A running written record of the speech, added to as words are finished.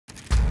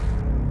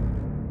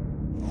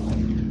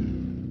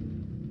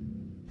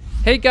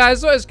Hey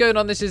guys, what is going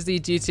on? This is the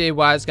GTA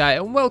Wires guy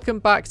and welcome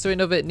back to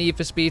another Need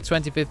for Speed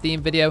 2015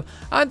 video.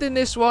 And in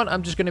this one,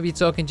 I'm just going to be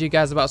talking to you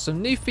guys about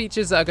some new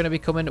features that are going to be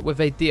coming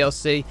with a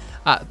DLC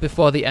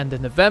before the end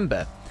of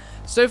November.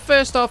 So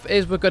first off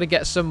is we're going to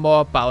get some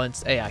more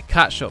balanced AI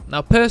catch-up.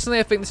 Now personally,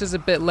 I think this is a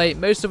bit late.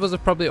 Most of us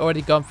have probably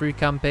already gone through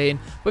campaign,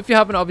 but if you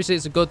haven't, obviously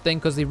it's a good thing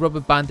because the rubber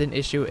banding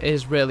issue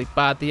is really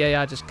bad. The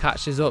AI just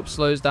catches up,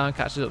 slows down,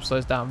 catches up,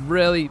 slows down.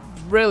 Really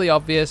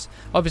obvious.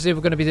 Obviously, if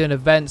we're going to be doing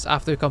events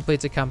after we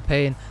complete a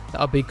campaign,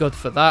 that'll be good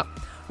for that.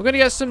 We're going to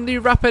get some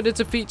new wrap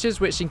editor features,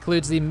 which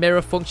includes the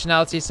mirror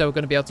functionality, so we're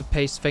going to be able to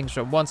paste things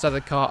from one side of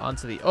the car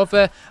onto the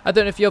other. I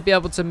don't know if you'll be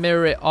able to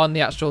mirror it on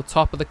the actual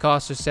top of the car,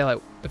 so say like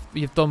if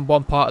you've done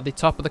one part of the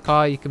top of the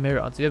car, you can mirror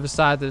it onto the other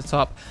side of the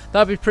top.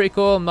 That'd be pretty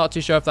cool. I'm not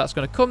too sure if that's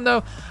going to come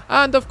though.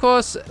 And of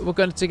course, we're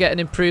going to get an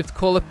improved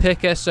color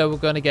picker, so we're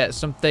going to get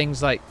some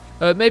things like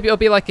maybe it'll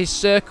be like a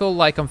circle,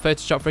 like on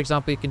Photoshop for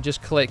example. You can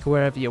just click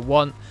wherever you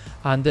want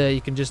and you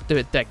can just do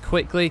it dead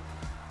quickly.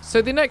 So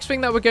the next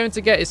thing that we're going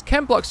to get is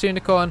Ken Block's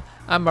Unicorn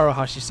and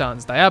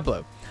Maruhashi-san's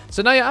Diablo.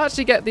 So now you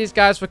actually get these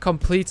guys for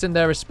completing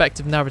their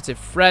respective narrative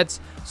threads.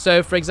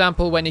 So for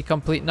example, when you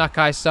complete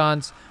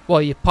Nakai-san's,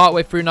 well, you're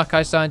partway through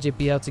Nakai-san's, you'll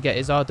be able to get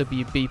his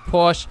RWB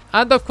Porsche.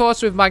 And of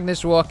course with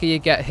Magnus Walker, you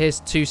get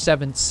his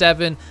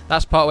 277.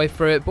 That's partway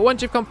through it. But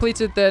once you've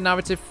completed the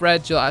narrative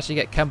threads, you'll actually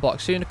get Ken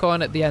Block's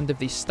Unicorn at the end of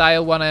the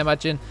Style one, I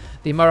imagine.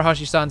 The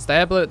Maruhashi-san's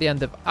Diablo at the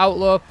end of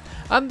Outlaw.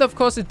 And of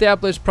course the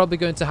Diablo is probably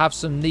going to have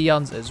some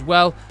neons as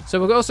well.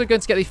 So we're also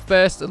going to get the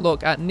first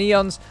look at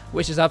neons,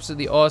 which is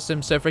absolutely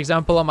awesome. So for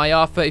example, on my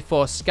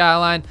R34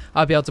 Skyline,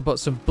 I'll be able to put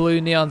some blue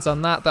neons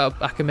on that.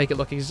 I can make it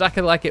look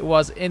exactly like it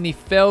was in the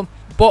film.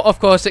 But of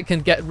course it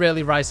can get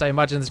really rice. I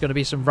imagine there's going to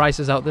be some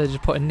ricers out there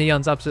just putting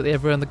neons absolutely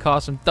everywhere in the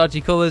car, some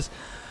dodgy colours.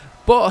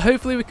 But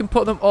hopefully we can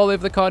put them all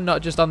over the car,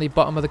 not just on the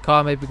bottom of the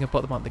car. Maybe we can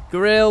put them on the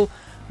grille.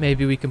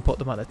 Maybe we can put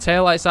them on the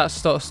taillights, that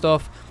sort of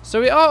stuff.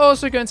 So we are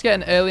also going to get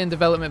an early in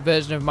development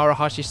version of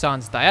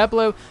Maruhashi-san's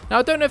Diablo. Now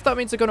I don't know if that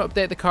means they're going to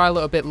update the car a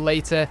little bit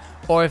later,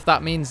 or if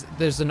that means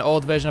there's an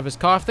old version of his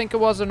car. I think it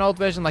was an old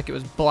version, like it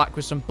was black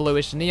with some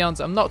bluish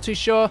neons. I'm not too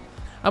sure.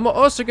 And we're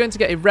also going to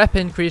get a rep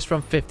increase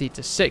from 50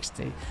 to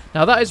 60.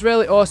 Now that is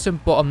really awesome,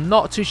 but I'm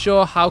not too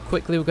sure how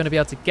quickly we're going to be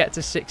able to get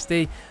to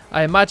 60.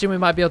 I imagine we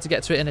might be able to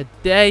get to it in a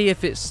day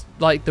if it's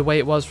like the way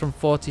it was from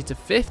 40 to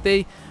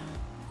 50.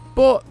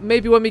 But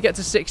maybe when we get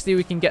to 60,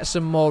 we can get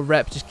some more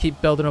rep, just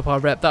keep building up our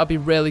rep. That'll be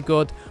really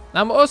good.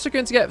 And we're also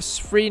going to get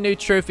 3 new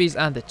trophies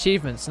and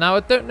achievements. Now,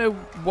 I don't know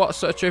what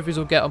sort of trophies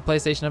we'll get on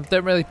PlayStation. I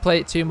don't really play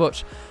it too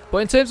much. But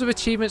in terms of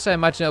achievements, I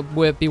imagine it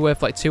will be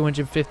worth like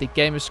 250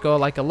 gamer score,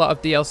 like a lot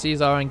of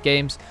DLCs are in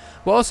games.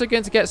 We're also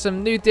going to get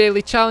some new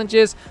daily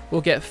challenges.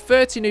 We'll get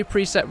 30 new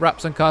preset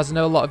wraps on cars. I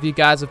know a lot of you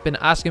guys have been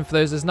asking for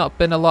those. There's not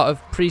been a lot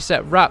of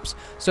preset wraps,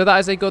 so that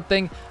is a good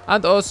thing.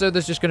 And also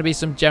there's just going to be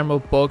some general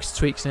bugs,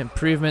 tweaks and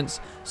improvements.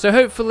 So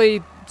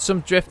hopefully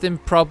some drifting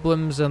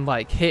problems and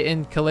like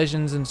hitting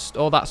collisions and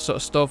all that sort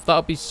of stuff,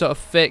 that'll be sort of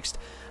fixed.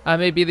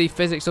 And maybe the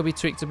physics will be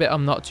tweaked a bit,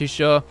 I'm not too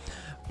sure.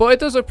 But it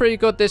does look pretty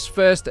good, this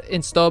first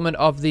installment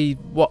of the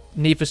what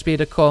Need for Speed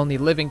are calling the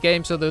living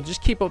game. So they'll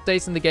just keep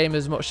updating the game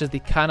as much as they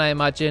can, I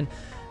imagine.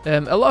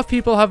 A lot of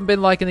people haven't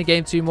been liking the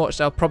game too much.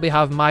 So I'll probably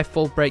have my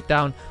full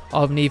breakdown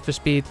of Need for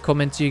Speed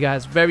coming to you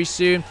guys very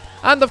soon.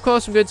 And of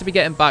course, I'm going to be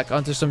getting back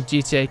onto some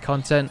GTA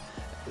content.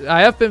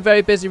 I have been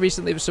very busy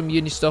recently with some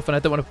uni stuff and I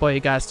don't want to bore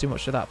you guys too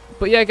much with that.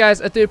 But yeah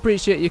guys, I do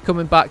appreciate you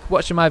coming back,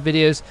 watching my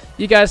videos.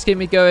 You guys keep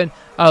me going.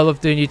 I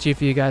love doing YouTube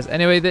for you guys.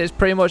 Anyway, that is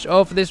pretty much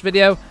all for this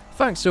video.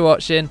 Thanks for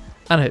watching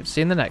and I hope to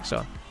see you in the next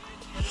one.